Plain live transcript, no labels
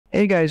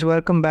Hey guys,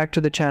 welcome back to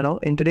the channel.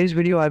 In today's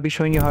video, I'll be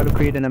showing you how to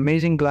create an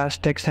amazing glass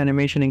text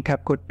animation in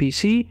Capcut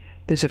PC.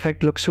 This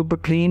effect looks super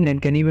clean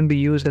and can even be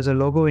used as a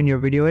logo in your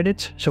video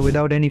edits. So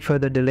without any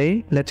further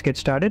delay, let's get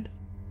started.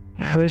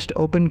 First,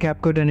 open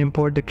Capcut and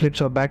import the clips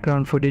or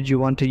background footage you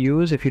want to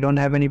use. If you don't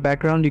have any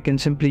background, you can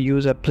simply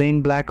use a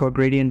plain black or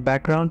gradient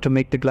background to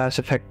make the glass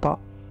effect pop.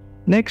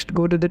 Next,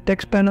 go to the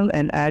text panel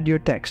and add your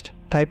text.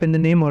 Type in the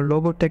name or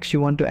logo text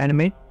you want to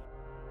animate.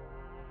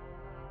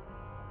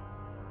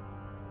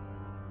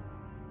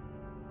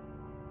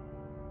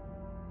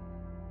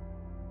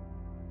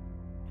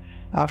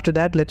 After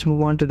that, let's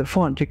move on to the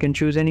font. You can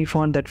choose any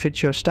font that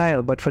fits your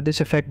style, but for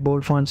this effect,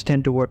 bold fonts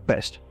tend to work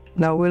best.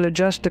 Now we'll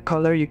adjust the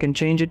color. You can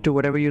change it to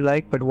whatever you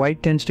like, but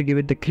white tends to give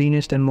it the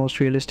cleanest and most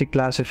realistic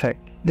glass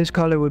effect. This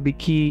color will be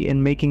key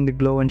in making the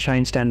glow and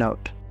shine stand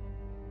out.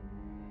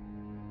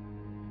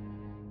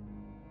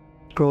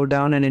 Scroll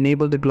down and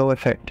enable the glow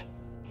effect.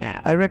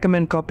 I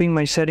recommend copying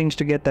my settings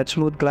to get that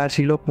smooth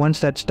glassy look. Once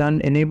that's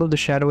done, enable the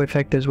shadow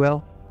effect as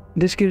well.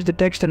 This gives the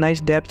text a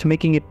nice depth,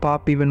 making it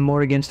pop even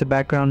more against the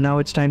background. Now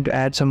it's time to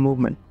add some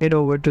movement. Head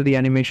over to the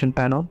animation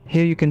panel.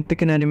 Here you can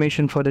pick an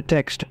animation for the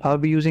text. I'll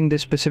be using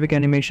this specific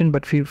animation,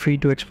 but feel free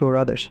to explore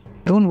others.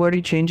 Don't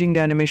worry, changing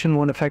the animation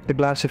won't affect the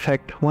glass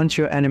effect. Once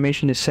your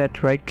animation is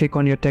set, right-click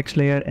on your text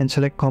layer and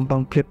select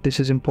compound clip. This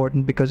is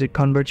important because it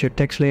converts your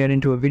text layer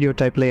into a video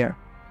type layer.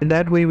 In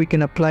that way, we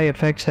can apply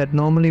effects that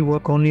normally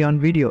work only on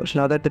videos.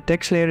 Now that the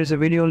text layer is a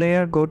video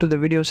layer, go to the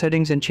video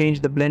settings and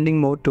change the blending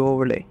mode to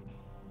overlay.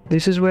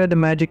 This is where the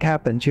magic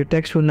happens. Your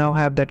text will now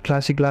have that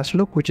classy glass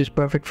look, which is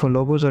perfect for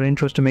logos or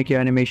intros to make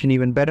your animation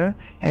even better.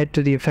 Head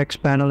to the effects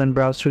panel and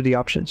browse through the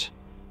options.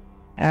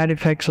 Add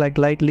effects like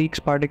light leaks,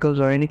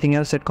 particles, or anything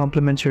else that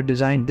complements your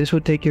design. This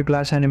will take your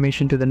glass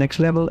animation to the next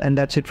level, and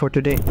that's it for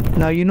today.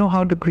 Now you know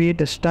how to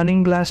create a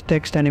stunning glass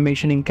text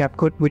animation in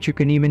Capcut, which you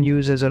can even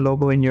use as a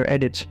logo in your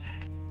edits.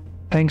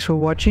 Thanks for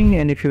watching,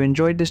 and if you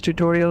enjoyed this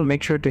tutorial,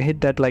 make sure to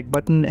hit that like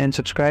button and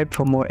subscribe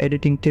for more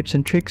editing tips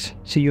and tricks.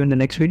 See you in the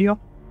next video.